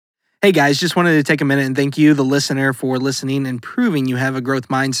Hey guys, just wanted to take a minute and thank you, the listener, for listening and proving you have a growth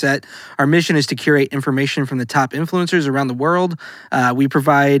mindset. Our mission is to curate information from the top influencers around the world. We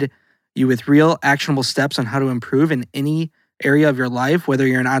provide you with real actionable steps on how to improve in any area of your life, whether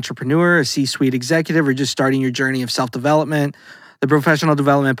you're an entrepreneur, a C-suite executive, or just starting your journey of self-development. The Professional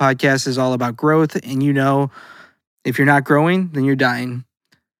Development Podcast is all about growth, and you know, if you're not growing, then you're dying.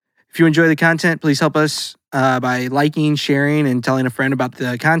 If you enjoy the content, please help us by liking, sharing, and telling a friend about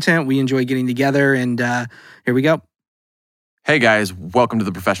the content. We enjoy getting together, and here we go. Hey guys, welcome to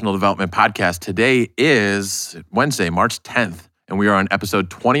the Professional Development Podcast. Today is Wednesday, March 10th, and we are on episode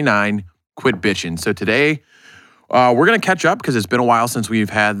 29, Quit Bitchin'. So today, we're going to catch up because it's been a while since we've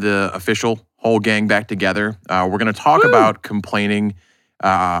had the official whole gang back together. We're going to talk about complaining,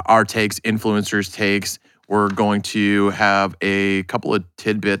 our takes, influencers' takes. We're going to have a couple of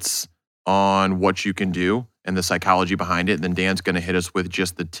tidbits on what you can do and the psychology behind it. And then Dan's going to hit us with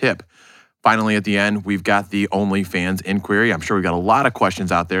just the tip. Finally, at the end, we've got the OnlyFans inquiry. I'm sure we've got a lot of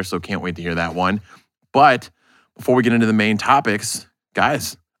questions out there, so can't wait to hear that one. But before we get into the main topics,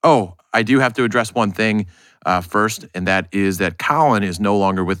 guys, I do have to address one thing first, and that is that Colin is no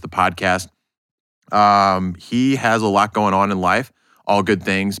longer with the podcast. He has a lot going on in life, all good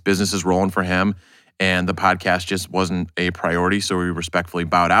things. Business is rolling for him. And the podcast just wasn't a priority, so we respectfully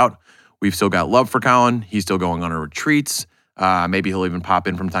bowed out. We've still got love for Colin. He's still going on our retreats. Maybe he'll even pop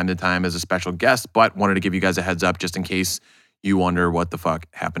in from time to time as a special guest, but wanted to give you guys a heads up just in case you wonder what the fuck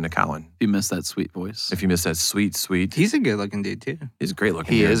happened to Colin. If you miss that sweet voice. If you miss that sweet. He's a good-looking dude, too. He's a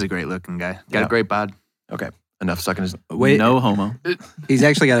great-looking He dude. is a great-looking guy. Got a great bod. Okay, enough sucking his... Wait, no homo. He's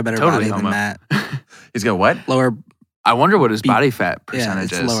actually got a better Totally body than homo. Matt. He's got what? Lower, I wonder what his body fat yeah,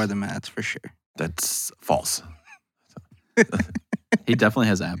 percentage it's is. lower than Matt's for sure. That's false. He definitely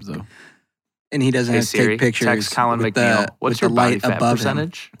has abs, though. And he doesn't Hey have to Siri, take pictures. text Colin with McNeil. The, What's with your the body light fat above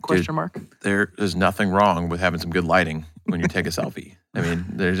percentage? Question mark. There is nothing wrong with having some good lighting when you take a selfie. I mean,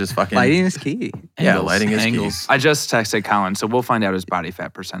 there's just fucking... Lighting is key. Yeah, Angles, lighting is angles. key. I just texted Colin, so we'll find out his body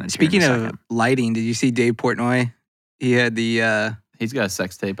fat percentage. Speaking here in a of second. lighting, did you see Dave Portnoy? He had the, He's got a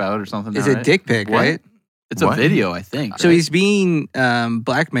sex tape out or something. it's now, a right? dick pic, What? right? It's What? a video, I think. So right? he's being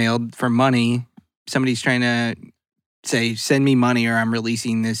blackmailed for money. Somebody's trying to say, send me money or I'm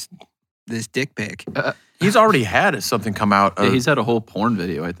releasing this dick pic. He's already had something come out. Yeah, Of, he's had a whole porn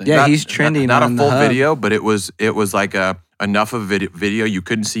video, I think. Yeah, he's trending Not on a the full hub. video, but it was like enough of video. You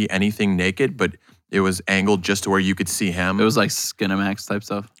couldn't see anything naked, but it was angled just to where you could see him. It was like Skinamax type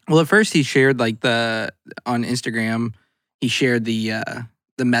stuff. Well, at first he shared like on Instagram, he shared the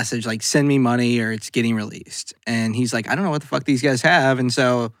message like send me money or it's getting released. And he's like, I don't know what the fuck these guys have. And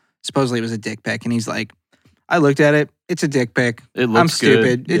so supposedly it was a dick pic. And he's like, I looked at it. It's a dick pic. It looks I'm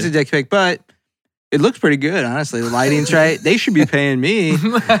stupid. good. It's a dick pic, but it looks pretty good, honestly. The lighting's right. They should be paying me.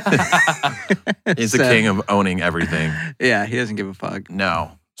 He's the So, king of owning everything. Yeah, he doesn't give a fuck.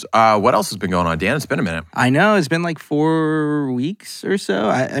 No. So, what else has been going on, Dan? It's been a minute. I know. It's been like 4 weeks or so.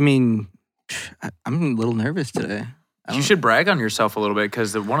 I mean, I'm a little nervous today. You should brag on yourself a little bit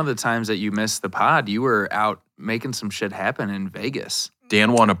because one of the times that you missed the pod, you were out making some shit happen in Vegas.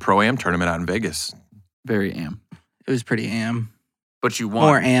 Dan won a Pro-Am tournament out in Vegas. Very am. It was pretty am. But you won.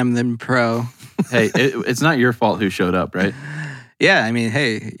 More am than pro. Hey, it's not your fault who showed up, right? Yeah, I mean,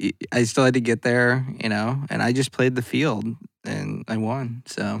 hey, I still had to get there, and I just played the field and I won.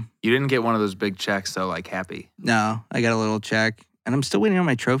 So, You didn't get one of those big checks, though, like Happy. no, I got a little check. And I'm still waiting on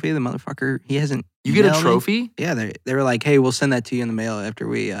my trophy. The motherfucker, he hasn't. You get a emailed me. trophy? Yeah, they were like, hey, we'll send that to you in the mail after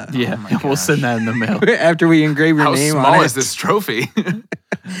we Yeah, my we'll gosh. send that in the mail. after we engrave your How name on small it. is this trophy? 2 months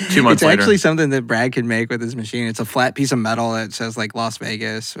It's later. actually something that Brad could make with his machine. It's a flat piece of metal that says like Las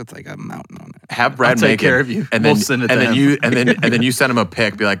Vegas with like a mountain on it. Have Brad I'll take make care it, of you. and We'll then send it and to then him. you and then you send him a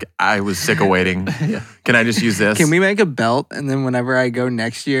pic. Be like, I was sick of waiting. Yeah. Can I just use this? Can we make a belt and then whenever I go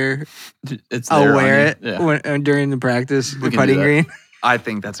next year, It's I'll there on wear you. it Yeah. when, during the practice, the can do putting that. green? I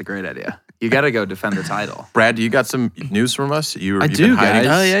think that's a great idea. You got to go defend the title. Brad, do you got some news from us? I You've do, been hiding? guys.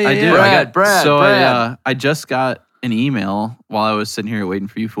 Oh, yeah, I yeah, do. yeah. I got, Brad, so Brad. I just got an email while I was sitting here waiting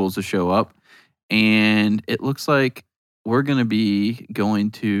for you fools to show up, and it looks like we're gonna be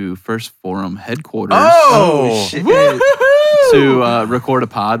going to First Forum headquarters Oh, shit. to record a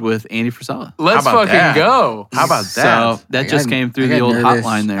pod with Andy Frisella. Let's about fucking that? go. How about So that? that I just got- came through I the got old nervous.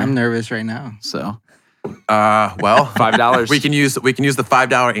 hotline there. I'm nervous right now. So Well, $5. we can use the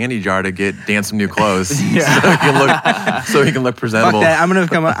 $5 Andy jar to get Dan some new clothes. Yeah. so he can look Fuck presentable. that. I'm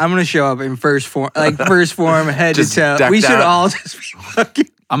gonna show up in first form head Just to toe. decked We should out. all just be fucking.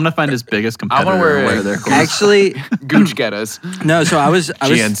 I'm gonna find his biggest I competitor. wanna wear and a- wear their clothes. Actually, Gooch get us. no. So I was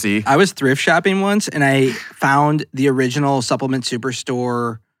GNC. I was thrift shopping once, and I found the original Supplement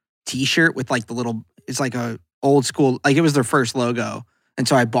Superstore T-shirt with like the little. It's like a old school. Like it was their first logo, and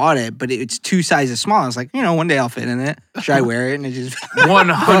so I bought it, but it's 2 sizes small. I was like, one day I'll fit in it. Should I wear it? And it just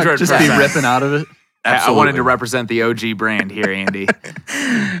 100%. Just be ripping out of it. I wanted to represent the OG brand here, Andy.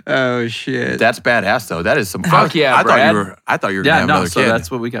 Oh shit! That's badass though. That is some Fuck yeah, Brad. I thought you were gonna have another so kid. that's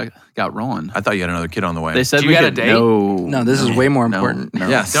what we got rolling. I thought you had another kid on the way. They said Do you we got a could. date? No, this is way more important. No.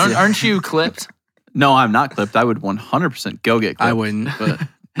 Yes. Aren't you clipped? No, I'm not clipped. I would 100% go get clipped. I wouldn't. But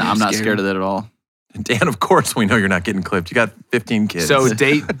no, I'm not scared of that at all. Dan, of course we know you're not getting clipped. You got 15 kids. So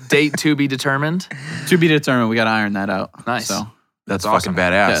date to be determined. To be determined. We got to iron that out. Nice. So that's awesome. fucking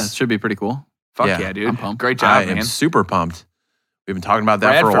badass. yeah, it should be pretty cool. Fuck Yeah, yeah, dude. I'm pumped. Great I job, am man. super pumped. We've been talking about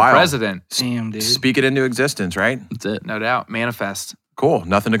that Brad for a for while. president. Damn, dude. Speak it into existence, right? That's it. No doubt. Manifest. Cool.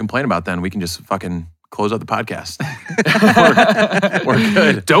 Nothing to complain about then. We can just fucking close out the podcast. We're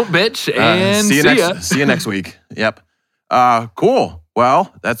good. Don't bitch and see you see next ya. see you next week. Yep. Cool.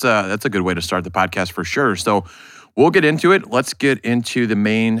 Well, that's a good way to start the podcast for sure. So we'll get into it. Let's get into the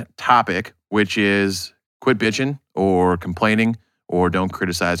main topic, which is quit bitching or complaining, or don't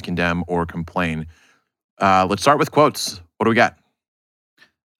criticize, condemn, or complain. Let's start with quotes. What do we got?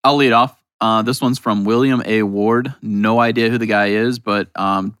 I'll lead off. This one's from William A. Ward. No idea who the guy is, but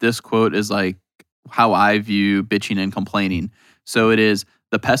this quote is like how I view bitching and complaining. So it is,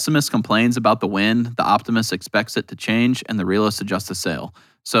 the pessimist complains about the wind, the optimist expects it to change, and the realist adjusts the sail.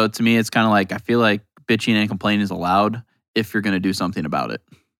 So to me, it's kind of like, I feel like bitching and complaining is allowed if you're going to do something about it.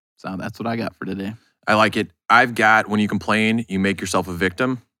 So that's what I got for today. I like it. I've got, when you complain, you make yourself a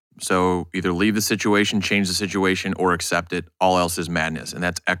victim. So either leave the situation, change the situation, or accept it. All else is madness. And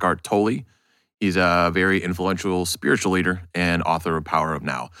that's Eckhart Tolle. He's a very influential spiritual leader and author of Power of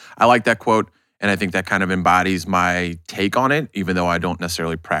Now. I like that quote, and I think that kind of embodies my take on it, even though I don't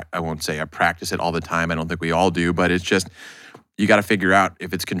necessarily, I won't say I practice it all the time. I don't think we all do, but it's just, you got to figure out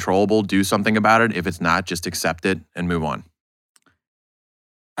if it's controllable, do something about it. If it's not, just accept it and move on.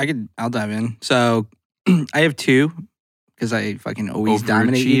 I'll dive in. So I have 2 because I fucking always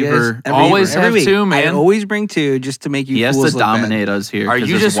dominate you guys. Overachiever. Always have week. 2, man. I always bring 2 just to make you He has fools to look bad. dominate us here. Are Are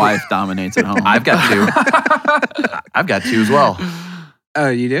you his just- wife dominates at home? I've got 2. I've got 2 as well. Oh,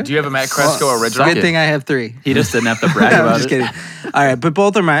 you do? Do you have a Matt Cresco Well, original? Good thing I have 3. He just didn't have to brag I'm about just it. kidding. All right, but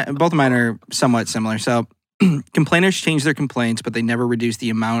both of mine are somewhat similar. So complainers change their complaints, but they never reduce the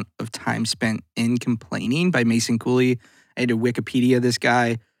amount of time spent in complaining. By Mason Cooley. I had to Wikipedia this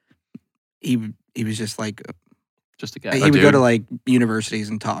guy. He was just like Just a guy. he would go to like universities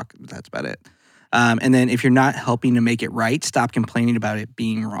and talk. That's about it. And then if you're not helping to make it right, stop complaining about it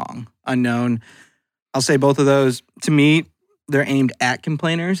being wrong. Unknown. I'll say both of those. To me, they're aimed at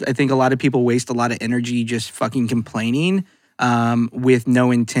complainers. I think a lot of people waste a lot of energy just fucking complaining with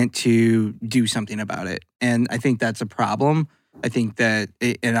no intent to do something about it. And I think that's a problem. I think that,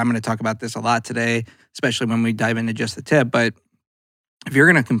 and I'm going to talk about this a lot today, especially when we dive into just the tip, but if you're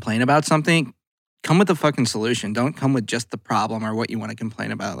going to complain about something, come with a fucking solution. Don't come with just the problem or what you want to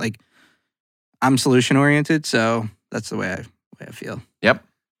complain about. Like, I'm solution oriented, so that's the way I feel. Yep.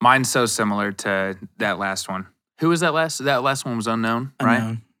 Mine's so similar to that last one. Who was that last? That last one was unknown, right?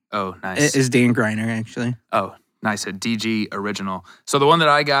 Unknown. Oh, nice. It is Dan Greiner, actually. Oh, nice. A DG original. So the one that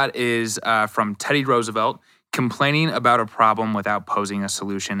I got is from Teddy Roosevelt. Complaining about a problem without posing a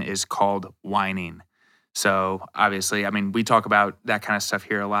solution is called whining. So obviously, I mean, we talk about that kind of stuff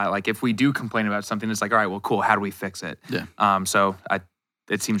here a lot. Like if we do complain about something, it's like, all right, well, cool. How do we fix it? Yeah. So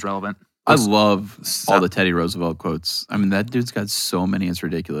it seems relevant. I love all the Teddy Roosevelt quotes. I mean, that dude's got so many; it's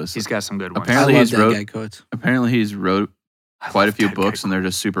ridiculous. He's got some good ones. Apparently I love he's that wrote- guy quotes. Apparently, he's wrote I quite a love few that guy books, and they're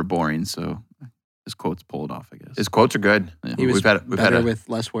just super boring. So his quotes pulled off, I guess. His quotes are good. Yeah. He was we've had better with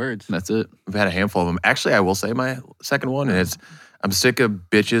less words. That's it. we've had a handful of them. Actually, I will say my second one, and it's, I'm sick of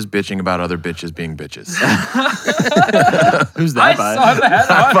bitches bitching about other bitches being bitches. Who's that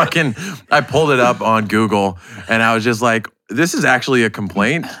by? I pulled it up on Google, and I was just like, this is actually a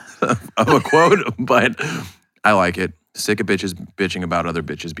complaint of a quote, but I like it. Sick of bitches bitching about other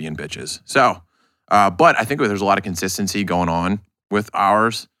bitches being bitches. So, but I think there's a lot of consistency going on with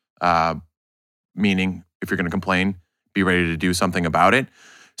ours, meaning if you're going to complain, be ready to do something about it.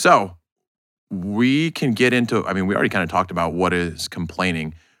 So we can get into, I mean, we already kind of talked about what is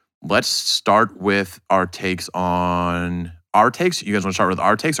complaining. Let's start with our takes on our takes. You guys want to start with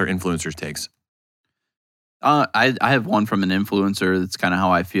our takes or influencers' takes? I have one from an influencer. That's kind of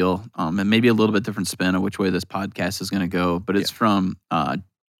how I feel, and maybe a little bit different spin of which way this podcast is going to go. But it's from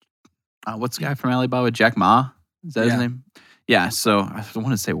what's the guy from Alibaba? Jack Ma. Is that his Yeah. name? Yeah. So I want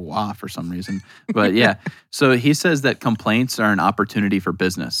to say Wah for some reason, but yeah. So he says that complaints are an opportunity for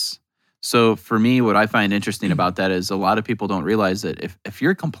business. So for me, what I find interesting about that is a lot of people don't realize that if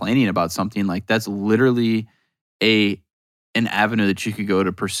you're complaining about something, like that's literally an avenue that you could go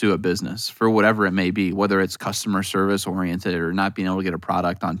to pursue a business for whatever it may be, whether it's customer service oriented or not being able to get a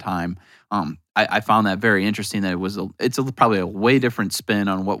product on time. I found that very interesting. That it's probably a way different spin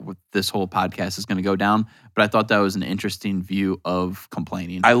on what this whole podcast is going to go down. But I thought that was an interesting view of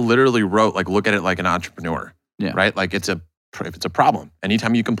complaining. I literally wrote, like, look at it like an entrepreneur, right? Like if it's a problem,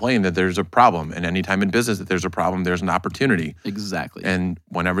 anytime you complain that there's a problem, and anytime in business that there's a problem, there's an opportunity. Exactly. And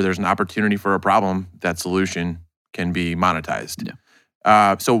whenever there's an opportunity for a problem, that solution can be monetized.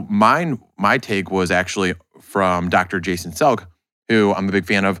 Yeah. So my take was actually from Dr. Jason Selk, who I'm a big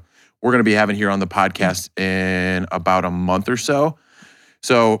fan of. We're going to be having here on the podcast in about a month or so.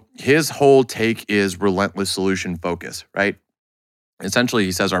 So his whole take is relentless solution focus, right? Essentially,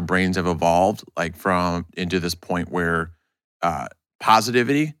 he says our brains have evolved like into this point where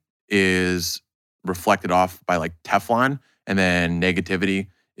positivity is reflected off by like Teflon, and then negativity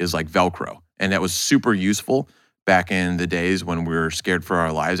is like Velcro. And that was super useful back in the days when we were scared for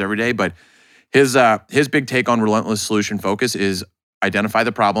our lives every day. But his big take on relentless solution focus is identify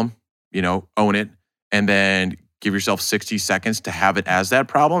the problem, own it, and then give yourself 60 seconds to have it as that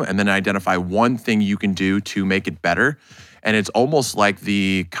problem, and then identify one thing you can do to make it better. And it's almost like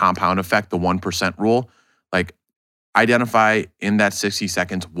the compound effect, the 1% rule. Like, identify in that 60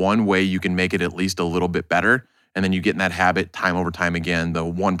 seconds one way you can make it at least a little bit better, and then you get in that habit time over time again. The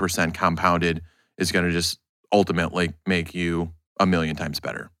 1% compounded is going to just ultimately make you a million times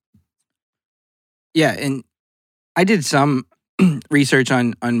better. Yeah, and I did some research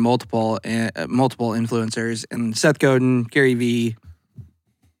on multiple influencers, and Seth Godin, Gary Vee,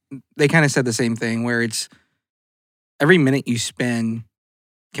 they kind of said the same thing, where it's every minute you spend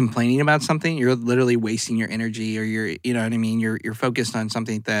complaining about something, you're literally wasting your energy, or you know what I mean? You're focused on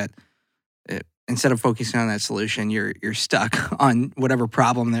something that instead of focusing on that solution, you're stuck on whatever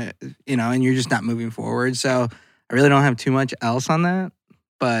problem that, and you're just not moving forward. So I really don't have too much else on that,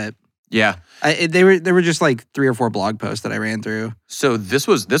 but yeah, they were just like 3 or 4 blog posts that I ran through. So this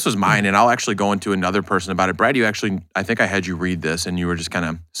was mine, and I'll actually go into another person about it. Brad, I think I had you read this, and you were just kind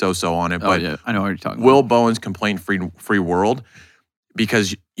of so on it. Oh, but yeah, I know what you're talking Will about. Bowen's Complaint-Free World,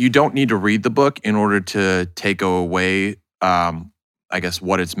 because you don't need to read the book in order to take away, I guess,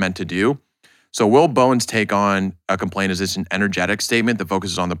 what it's meant to do. So Will Bowen's take on a complaint is it's an energetic statement that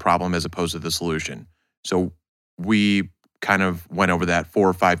focuses on the problem as opposed to the solution. So we kind of went over that 4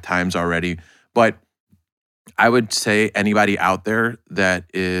 or 5 times already. But I would say anybody out there that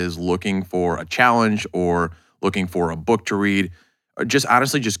is looking for a challenge or looking for a book to read, or just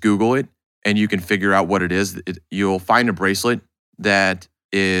honestly just Google it and you can figure out what it is. You'll find a bracelet that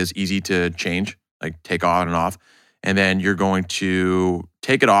is easy to change, like take on and off. And then you're going to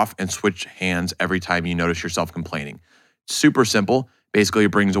take it off and switch hands every time you notice yourself complaining. Super simple. Basically,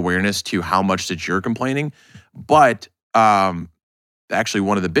 it brings awareness to how much that you're complaining. But actually,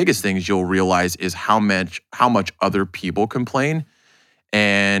 one of the biggest things you'll realize is how much other people complain,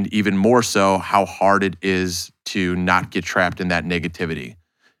 and even more so, how hard it is to not get trapped in that negativity.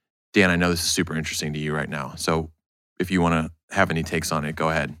 Dan, I know this is super interesting to you right now. So if you want to have any takes on it, go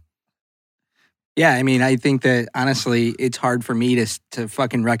ahead. Yeah, I mean, I think that honestly, it's hard for me to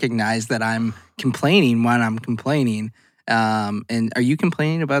fucking recognize that I'm complaining when I'm complaining. And are you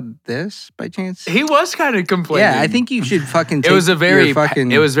complaining about this by chance? He was kind of complaining. Yeah, I think you should fucking take it was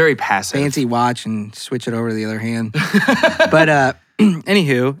very passive. fancy watch and switch it over to the other hand. But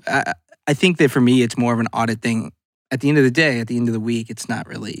anywho, I think that for me, it's more of an audit thing. At the end of the day, at the end of the week, it's not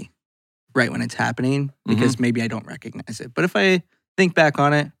really right when it's happening because maybe I don't recognize it. But if I think back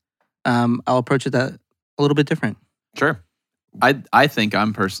on it, I'll approach it that a little bit different. Sure. I think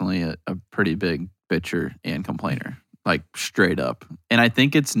I'm personally a pretty big bitcher and complainer, like straight up. And I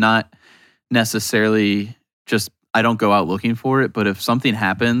think it's not necessarily just I don't go out looking for it, but if something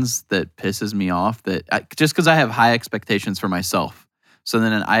happens that pisses me off, just because I have high expectations for myself, so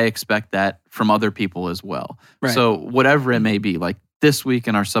then I expect that from other people as well. Right. So whatever it may be, like this week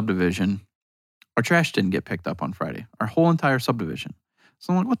in our subdivision, our trash didn't get picked up on Friday, our whole entire subdivision.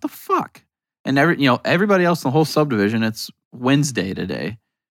 So I'm like, what the fuck? And everybody else in the whole subdivision, it's Wednesday today.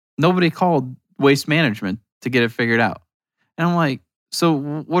 Nobody called waste management to get it figured out. And I'm like, so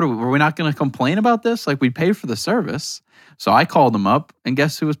were we not going to complain about this? Like, we pay for the service. So I called them up, and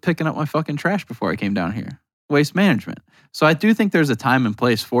guess who was picking up my fucking trash before I came down here? Waste management. So I do think there's a time and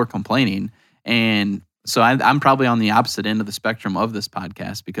place for complaining. And so I'm probably on the opposite end of the spectrum of this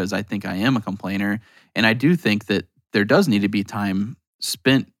podcast because I think I am a complainer. And I do think that there does need to be time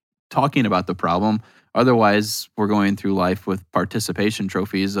spent talking about the problem Otherwise, we're going through life with participation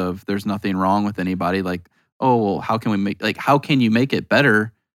trophies of there's nothing wrong with anybody. Like, oh, well, how can you make it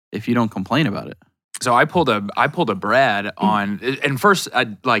better if you don't complain about it? So I pulled a Brad on, and first,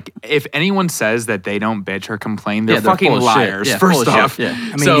 like, if anyone says that they don't bitch or complain, they're fucking full of liars. shit. Yeah, first full of off, shit. Yeah.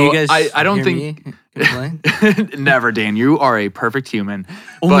 I mean, so do you guys I don't hear think me complain? never, Dan. You are a perfect human.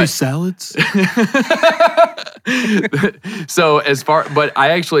 Only But- salads. But I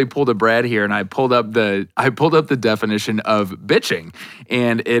actually pulled a Brad here, and I pulled up the definition of bitching,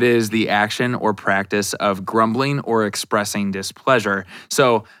 and it is the action or practice of grumbling or expressing displeasure.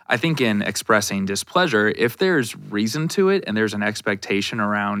 So I think in expressing displeasure, if there's reason to it and there's an expectation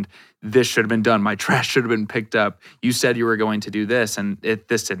around this should have been done, my trash should have been picked up, you said you were going to do this, and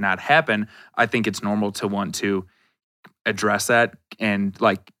this did not happen, I think it's normal to want to address that and,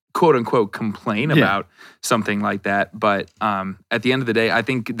 like, quote unquote complain about something like that. But at the end of the day, I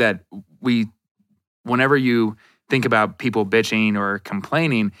think that whenever you think about people bitching or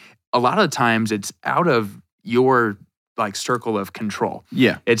complaining, a lot of times it's out of your, like, circle of control.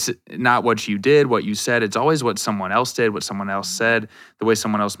 Yeah. It's not what you did, what you said. It's always what someone else did, what someone else said, the way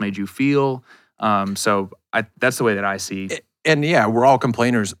someone else made you feel. So that's the way that I see. And yeah, we're all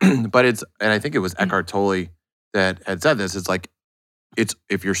complainers, but and I think it was Eckhart Tolle that had said this. It's like,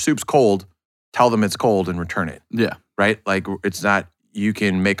 if your soup's cold, tell them it's cold and return it. Yeah. Right? Like, it's not, you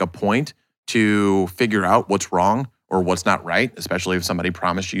can make a point to figure out what's wrong or what's not right, especially if somebody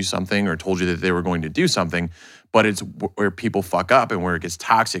promised you something or told you that they were going to do something. But it's where people fuck up and where it gets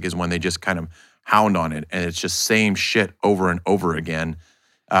toxic is when they just kind of hound on it. And it's just same shit over and over again.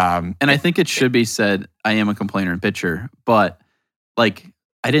 And I think it should be said, I am a complainer and bitcher, but, like,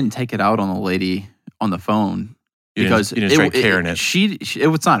 I didn't take it out on the lady on the phone. You didn't straight care in it. It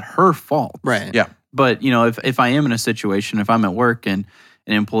was not her fault. Right. Yeah. But, if I am in a situation, if I'm at work and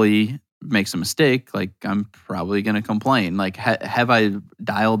an employee makes a mistake, like, I'm probably going to complain. Like, have I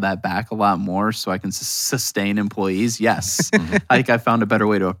dialed that back a lot more so I can sustain employees? Yes. I think I found a better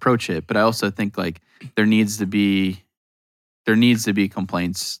way to approach it. But I also think, like, there needs to be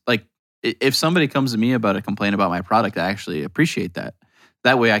complaints. Like, if somebody comes to me about a complaint about my product, I actually appreciate that.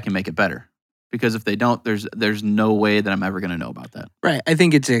 That way I can make it better. Because if they don't, there's no way that I'm ever going to know about that. Right. I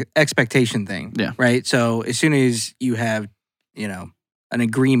think it's an expectation thing. Yeah. Right. So as soon as you have, an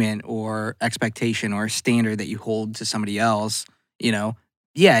agreement or expectation or a standard that you hold to somebody else,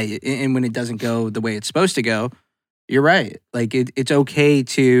 and when it doesn't go the way it's supposed to go, you're right. Like, it's okay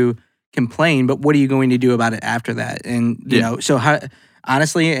to complain, but what are you going to do about it after that? And, so how,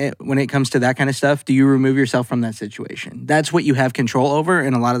 honestly, when it comes to that kind of stuff, do you remove yourself from that situation? That's what you have control over.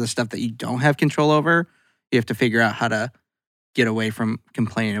 And a lot of the stuff that you don't have control over, you have to figure out how to get away from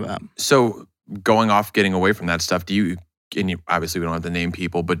complaining about. So getting away from that stuff, and you obviously we don't have to name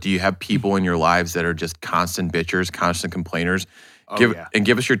people, but do you have people in your lives that are just constant bitchers, constant complainers?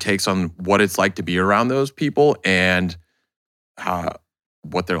 Give us your takes on what it's like to be around those people and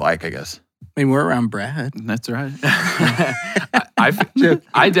what they're like, I guess. I mean, we're around Brad. That's right.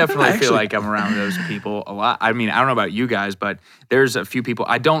 I definitely feel like I'm around those people a lot. I mean, I don't know about you guys, but there's a few people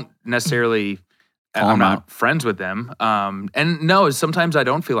I don't necessarily. I'm not friends with them. And no, sometimes I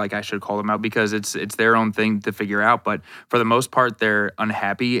don't feel like I should call them out because it's their own thing to figure out. But for the most part, they're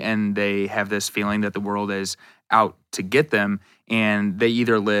unhappy and they have this feeling that the world is out to get them. And they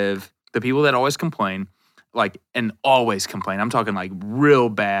either live, the people that always complain, I'm talking like real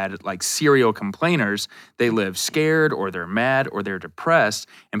bad, like serial complainers. They live scared or they're mad or they're depressed.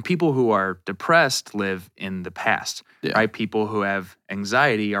 And people who are depressed live in the past, right? People who have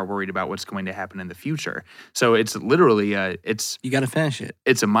anxiety are worried about what's going to happen in the future. So it's literally, you got to finish it.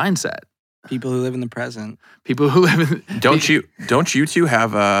 It's a mindset. People who live in the present. People who live in... Don't you two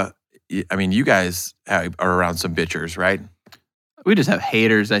have you guys are around some bitchers, right? We just have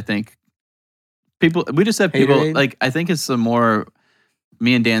haters, I think. We just have people, Haterade? like, I think it's the more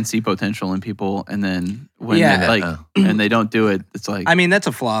me and Dan see potential in people, and then when and they don't do it, it's like... I mean, that's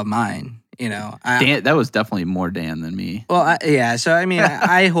a flaw of mine, Dan, that was definitely more Dan than me. Well, so, I mean,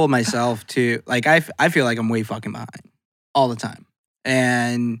 I hold myself to, like, I feel like I'm way fucking behind all the time.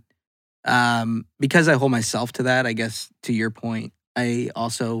 And because I hold myself to that, I guess, to your point, I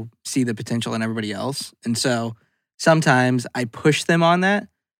also see the potential in everybody else. And so sometimes I push them on that.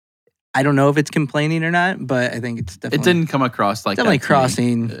 I don't know if it's complaining or not, but I think it's definitely... It didn't come across like definitely that.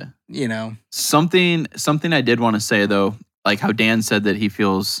 Crossing, Something I did want to say, though, like how Dan said that he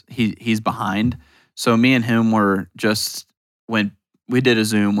feels he's behind. So me and him were when we did a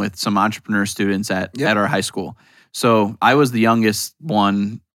Zoom with some entrepreneur students at our high school. So I was the youngest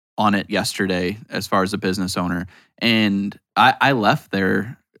one on it yesterday as far as a business owner. And I left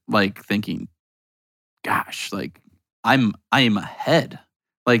there, like, thinking, gosh, like I am ahead.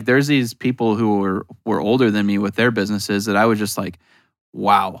 Like there's these people who were older than me with their businesses that I was just like,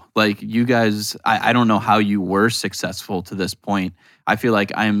 wow, like you guys, I don't know how you were successful to this point. I feel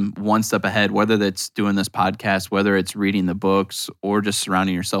like I'm one step ahead, whether that's doing this podcast, whether it's reading the books or just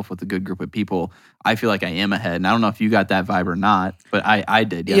surrounding yourself with a good group of people. I feel like I am ahead. And I don't know if you got that vibe or not, but I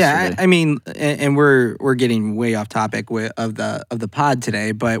did yesterday. Yeah, I mean, and we're getting way off topic of the pod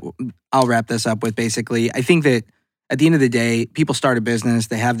today, but I'll wrap this up with basically, I think that at the end of the day, people start a business,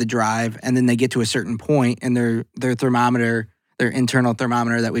 they have the drive, and then they get to a certain point and their thermometer, their internal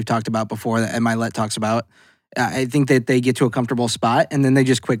thermometer that we've talked about before, that Ed Mylett talks about, I think that they get to a comfortable spot and then they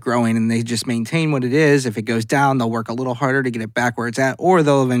just quit growing and they just maintain what it is. If it goes down, they'll work a little harder to get it back where it's at, or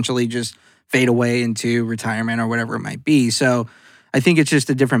they'll eventually just fade away into retirement or whatever it might be. So I think it's just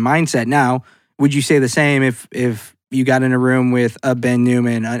a different mindset. Now, would you say the same if you got in a room with a Ben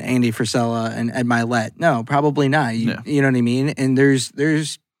Newman, an Andy Frisella, and Ed Mylett? No, probably not. You know what I mean? And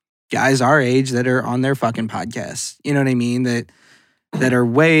there's guys our age that are on their fucking podcasts. You know what I mean? That are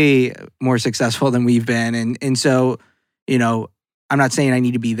way more successful than we've been. And so, you know, I'm not saying I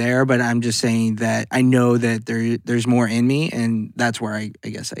need to be there, but I'm just saying that I know that there's more in me, and that's where I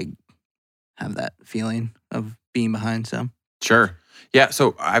guess I have that feeling of being behind some. Sure. Yeah.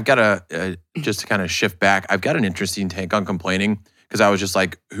 So I've got just to kind of shift back, I've got an interesting take on complaining, because I was just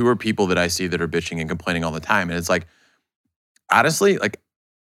like, who are people that I see that are bitching and complaining all the time? And it's like, honestly, like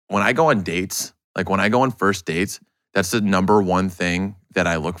when I go on dates, like when I go on first dates, that's the number one thing that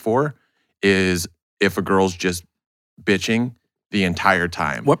I look for, is if a girl's just bitching the entire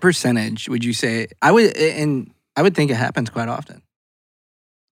time. What percentage would you say? I would think it happens quite often.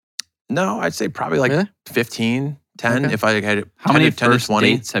 No, I'd say probably like Really? 15, 10. Okay. If I had How 10 many to 10 to first 20.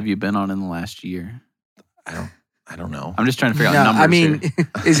 dates have you been on in the last year? I don't know. I'm just trying to figure out No, numbers I mean, here.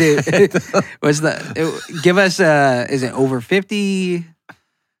 is it? Give us. Is it over 50?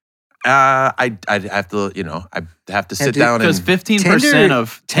 I'd have to, I'd have to sit down Because and, 15%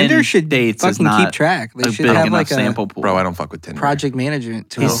 of 10 Tinder should dates is fucking not keep track. They a should big have enough like a sample pool. bro, I don't fuck with Tinder. project management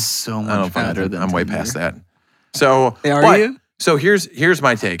tool. He's so I don't much fuck with better it. than I'm way Tinder. past that. So, Are but- you? So here's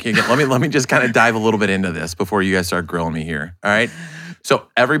my take. Again, let me just kind of dive a little bit into this before you guys start grilling me here. All right. So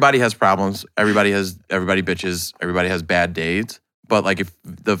everybody has problems. Everybody bitches. Everybody has bad dates. But like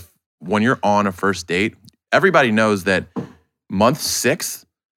when you're on a first date, everybody knows that month 6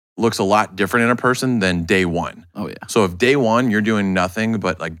 looks a lot different in a person than day 1. Oh, yeah. So if day 1 you're doing nothing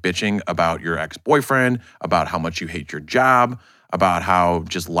but like bitching about your ex-boyfriend, about how much you hate your job, about how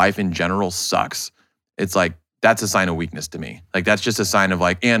just life in general sucks, it's like, that's a sign of weakness to me. Like that's just a sign of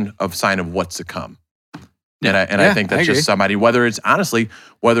sign of what's to come. And I think that's I agree. just somebody, whether it's on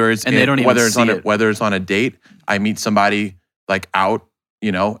a date, I meet somebody like out,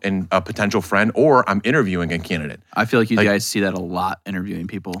 and a potential friend, or I'm interviewing a candidate. I feel like you guys see that a lot interviewing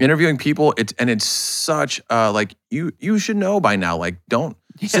people. Interviewing people, it's such like you should know by now. Like don't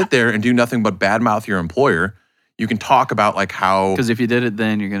sit there and do nothing but badmouth your employer. You can talk about like how, Because if you did it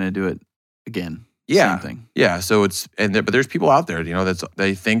then, you're going to do it again. Yeah. Same thing. Yeah. So but there's people out there,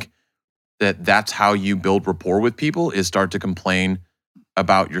 they think that's how you build rapport with people, is start to complain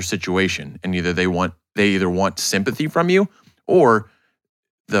about your situation. And they either want sympathy from you, or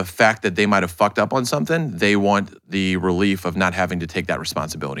the fact that they might have fucked up on something, they want the relief of not having to take that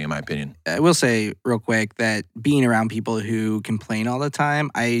responsibility, in my opinion. I will say real quick that being around people who complain all the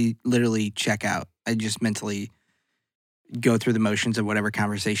time, I literally check out. I just mentally go through the motions of whatever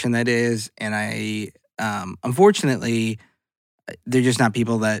conversation that is. And I, unfortunately, they're just not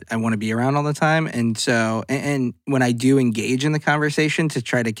people that I want to be around all the time. And so, and when I do engage in the conversation to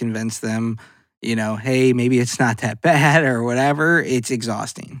try to convince them, hey, maybe it's not that bad or whatever, it's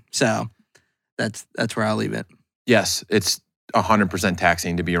exhausting. So that's where I'll leave it. Yes, it's 100%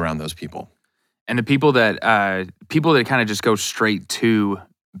 taxing to be around those people. And the people that kind of just go straight to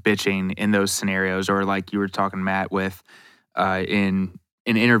bitching in those scenarios, or like you were talking, Matt, with in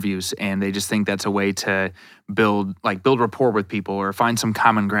interviews, and they just think that's a way to build rapport with people or find some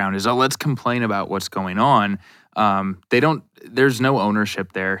common ground, is let's complain about what's going on. There's no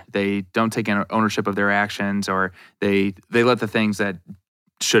ownership there. They don't take ownership of their actions, or they let the things that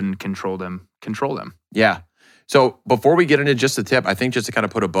shouldn't control them. Yeah. So before we get into just a tip, I think just to kind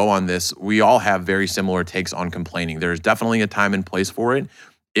of put a bow on this, we all have very similar takes on complaining. There's definitely a time and place for it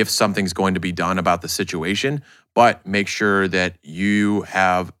if something's going to be done about the situation, but make sure that you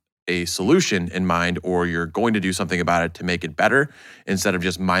have a solution in mind, or you're going to do something about it to make it better, instead of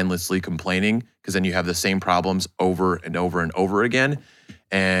just mindlessly complaining, because then you have the same problems over and over and over again.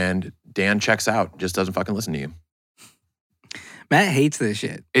 And Dan checks out, just doesn't fucking listen to you. Matt hates this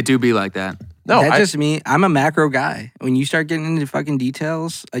shit. It do be like that. No, That's just me. I'm a macro guy. When you start getting into fucking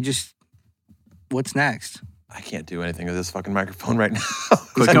details, what's next? I can't do anything with this fucking microphone right now.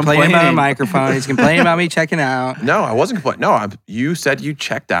 He's complaining about a microphone. He's complaining about me checking out. No, I wasn't complaining. No, you said you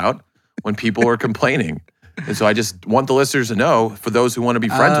checked out when people were complaining. And so I just want the listeners to know, for those who want to be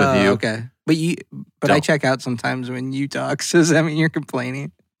friends with you. Okay. But I check out sometimes when you talk. So does that mean you're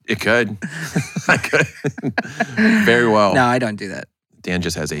complaining? It could. I could. Very well. No, I don't do that. Dan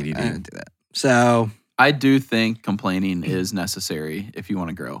just has ADD. I don't do that. So I do think complaining is necessary if you want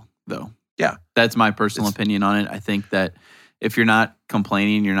to grow, though. Yeah. That's my personal opinion on it. I think that if you're not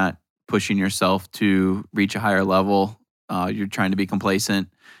complaining, you're not pushing yourself to reach a higher level. You're trying to be complacent,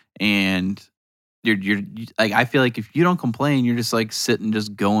 and you're like, I feel like if you don't complain, you're just like sitting,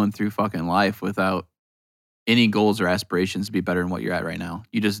 just going through fucking life without any goals or aspirations to be better than what you're at right now.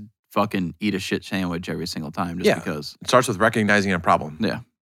 You just fucking eat a shit sandwich every single time just because. It starts with recognizing a problem. Yeah.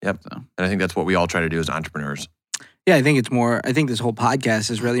 Yep. So. And I think that's what we all try to do as entrepreneurs. yeah, I think this whole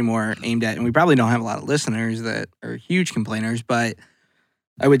podcast is really more aimed at, and we probably don't have a lot of listeners that are huge complainers, but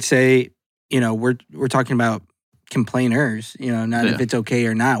I would say, we're talking about complainers, not if it's okay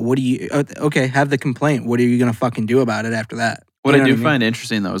or not. What do you, okay, have the complaint. What are you going to fucking do about it after that? What I do find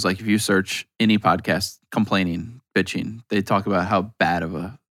interesting, though, is like if you search any podcast complaining, bitching, they talk about how bad of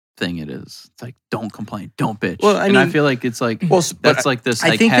a thing it is. It's like, don't complain, don't bitch. Well, I feel like it's like, that's like this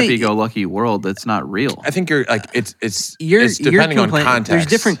like happy-go-lucky world that's not real. I think you're like, it's you're depending on context. There's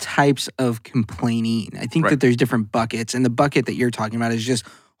different types of complaining. I think that there's different buckets, and the bucket that you're talking about is just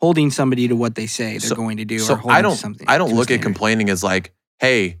holding somebody to what they say they're going to do, or holding something. I don't look at complaining as like,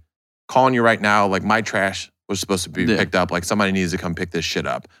 hey, calling you right now, like my trash was supposed to be picked up. Like somebody needs to come pick this shit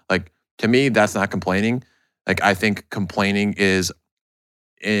up. Like to me, that's not complaining. Like I think complaining is,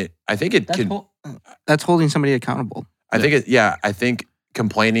 that's holding somebody accountable. I think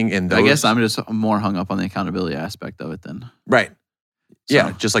complaining in those. I guess I'm just more hung up on the accountability aspect of it then. Right.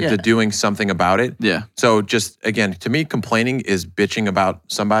 Yeah, just like the doing something about it. Yeah. So just, again, to me, complaining is bitching about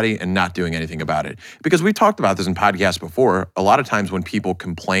somebody and not doing anything about it. Because we talked about this in podcasts before. A lot of times when people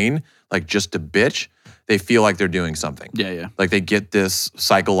complain, like just to bitch, they feel like they're doing something. Yeah. Like they get this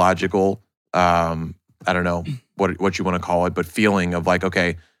psychological, I don't know what you want to call it, but feeling of like,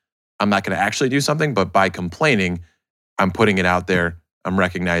 okay, I'm not going to actually do something, but by complaining, I'm putting it out there, I'm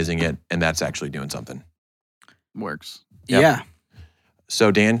recognizing it, and that's actually doing something. Works. Yep. Yeah. So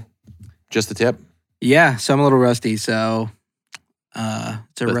Dan, just the tip? Yeah, so I'm a little rusty, so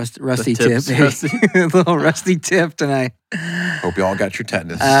it's a rusty tip. Rusty. A little rusty tip tonight. Hope you all got your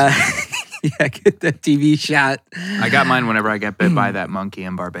tetanus. Yeah, get that TV shot. I got mine whenever I got bit by that monkey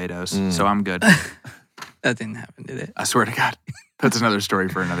in Barbados, so I'm good. That didn't happen, did it? I swear to God. That's another story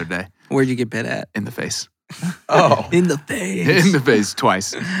for another day. Where'd you get bit at? In the face. Oh. In the face. In the face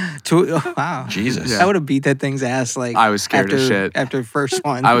twice. Wow. Jesus. I would have beat that thing's ass like I was scared as shit. After first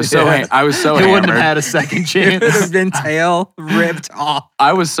one. I was so It hammered. wouldn't have had a second It would chance. have been tail ripped off.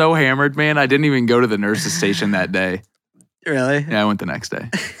 I was so hammered, man. I didn't even go to the nurse's station that day. Really? Yeah, I went the next day.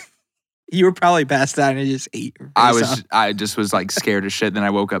 You were probably passed out and just ate your face off. I just was like scared as shit. Then I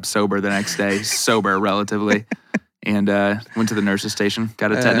woke up sober the next day, sober relatively, and went to the nurse's station,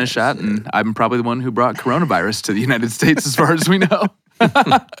 got a tetanus shot, and I'm probably the one who brought coronavirus to the United States as far as we know.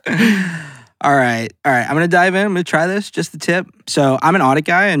 All right. I'm going to dive in. I'm going to try this, just the tip. So I'm an audit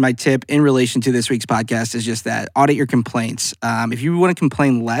guy, and my tip in relation to this week's podcast is just that audit your complaints. If you want to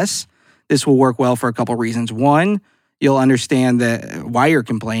complain less, this will work well for a couple reasons. One, you'll understand why you're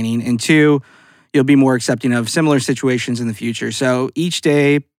complaining. And two, you'll be more accepting of similar situations in the future. So each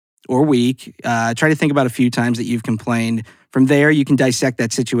day or week, try to think about a few times that you've complained. From there, you can dissect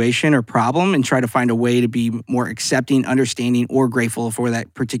that situation or problem and try to find a way to be more accepting, understanding, or grateful for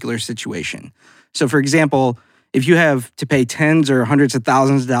that particular situation. So for example, if you have to pay tens or hundreds of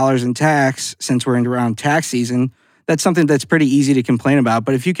thousands of dollars in tax, since we're around tax season, that's something that's pretty easy to complain about.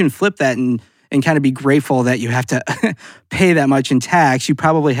 But if you can flip that and kind of be grateful that you have to pay that much in tax, you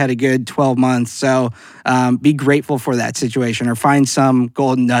probably had a good 12 months. So be grateful for that situation, or find some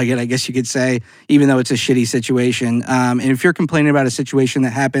golden nugget, I guess you could say, even though it's a shitty situation. And if you're complaining about a situation that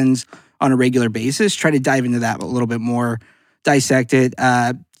happens on a regular basis, try to dive into that a little bit more, dissect it.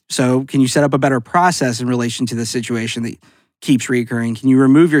 So can you set up a better process in relation to the situation that keeps reoccurring? Can you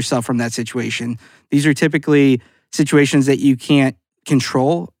remove yourself from that situation? These are typically situations that you can't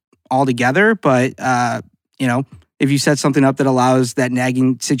control altogether, but if you set something up that allows that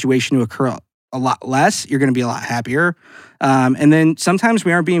nagging situation to occur a lot less, you're going to be a lot happier. And then sometimes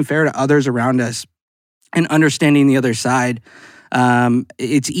we aren't being fair to others around us and understanding the other side.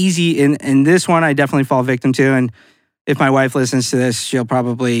 It's easy, and this one I definitely fall victim to, and if my wife listens to this, she'll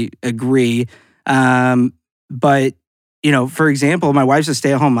probably agree. But, for example, my wife's a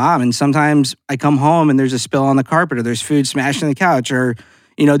stay-at-home mom, and sometimes I come home and there's a spill on the carpet or there's food smashed on the couch or,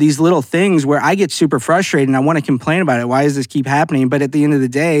 these little things where I get super frustrated and I want to complain about it. Why does this keep happening? But at the end of the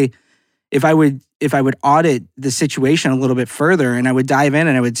day, if I would audit the situation a little bit further and I would dive in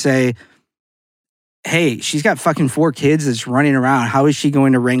and I would say, hey, she's got fucking 4 kids that's running around. How is she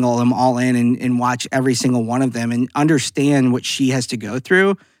going to wrangle them all in and watch every single one of them and understand what she has to go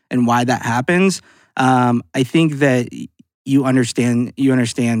through and why that happens? I think that you understand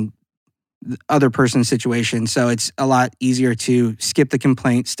the other person's situation. So it's a lot easier to skip the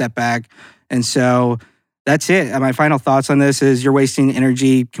complaint, step back. And so that's it. My final thoughts on this is you're wasting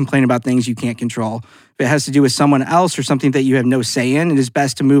energy complaining about things you can't control. If it has to do with someone else or something that you have no say in, it is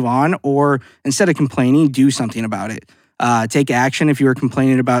best to move on, or instead of complaining, do something about it. Take action. If you are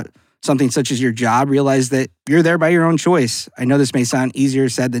complaining about something such as your job, realize that you're there by your own choice. I know this may sound easier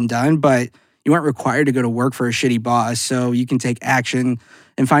said than done, but you aren't required to go to work for a shitty boss. So you can take action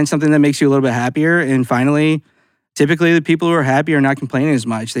and find something that makes you a little bit happier. And finally, typically the people who are happy are not complaining as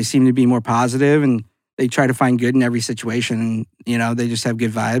much. They seem to be more positive and they try to find good in every situation. And, they just have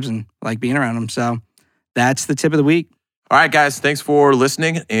good vibes and like being around them. So that's the tip of the week. All right, guys, thanks for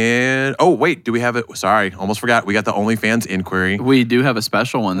listening. And do we have it? Sorry, almost forgot. We got the OnlyFans inquiry. We do have a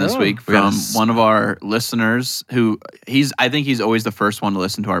special one this week from one of our listeners who I think he's always the first one to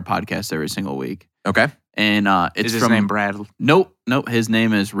listen to our podcast every single week. Okay. And it's Is his name Brad? Nope. His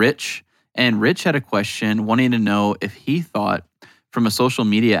name is Rich. And Rich had a question wanting to know if he thought from a social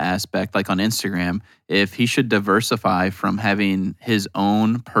media aspect, like on Instagram, if he should diversify from having his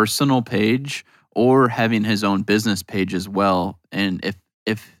own personal page or having his own business page as well. And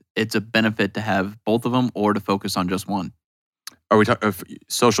if it's a benefit to have both of them or to focus on just one. Are we talking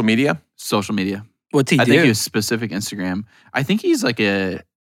social media? Social media. What's he do? I think he's specific Instagram. I think he's like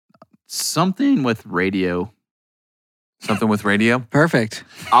something with radio. Something with radio? Perfect.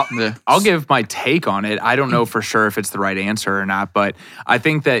 I'll give my take on it. I don't know for sure if it's the right answer or not, but I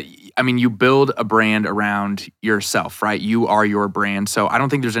think that, you build a brand around yourself, right? You are your brand. So I don't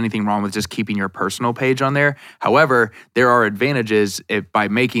think there's anything wrong with just keeping your personal page on there. However, there are advantages by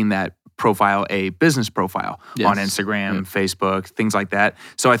making that profile a business profile on Instagram, Facebook, things like that.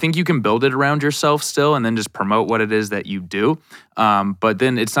 So I think you can build it around yourself still and then just promote what it is that you do. But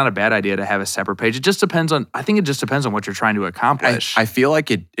then it's not a bad idea to have a separate page. It just depends on what you're trying to accomplish. I feel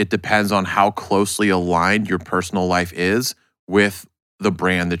like it depends on how closely aligned your personal life is with the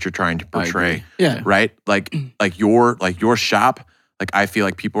brand that you're trying to portray. Yeah. Right? Like your shop, I feel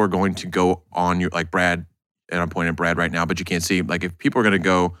like people are going to go on your, like Brad, and I'm pointing at Brad right now, but you can't see, if people are going to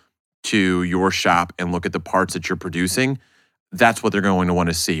go to your shop and look at the parts that you're producing, that's what they're going to want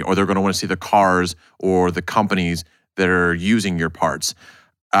to see. Or they're going to want to see the cars or the companies that are using your parts.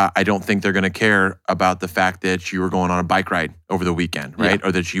 I don't think they're going to care about the fact that you were going on a bike ride over the weekend, right? Yeah.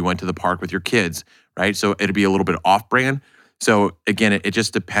 Or that you went to the park with your kids, right? So it'd be a little bit off-brand. So again, it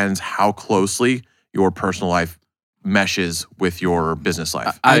just depends how closely your personal life meshes with your business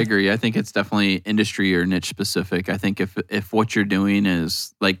life. I agree. I think it's definitely industry or niche specific. I think if what you're doing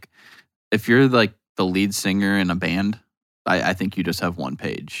is if you're the lead singer in a band, I think you just have one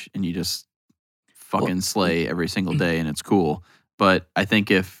page and you just fucking slay every single day and it's cool. But I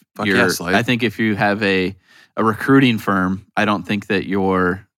think if you have a recruiting firm, I don't think that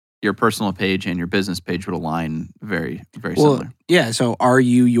your personal page and your business page would align very, very similar. Yeah. So are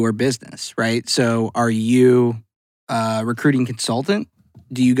you your business, right? So are you a recruiting consultant?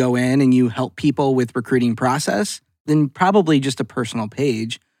 Do you go in and you help people with recruiting process? Then probably just a personal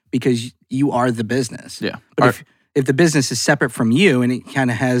page because you are the business. Yeah. But if the business is separate from you and it kind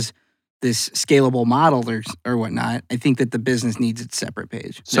of has this scalable model or whatnot, I think that the business needs its separate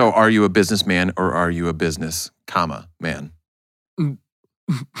page. So are you a businessman or are you a business, man? In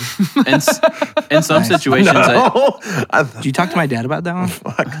some situations, did you talk to my dad about that one?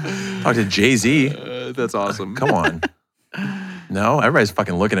 Talk to Jay-Z. That's awesome. Come on. No, everybody's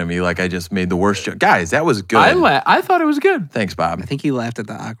fucking looking at me like I just made the worst joke. Guys, that was good. I thought it was good. Thanks, Bob. I think he laughed at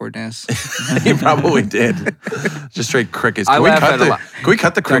the awkwardness. He probably did. Just straight crickets. Can we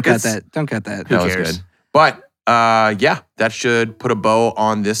cut the crickets? Don't cut that. That was good. But that should put a bow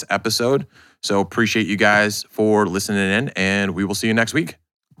on this episode. So appreciate you guys for listening in, and we will see you next week.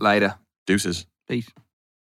 Later. Deuces. Peace.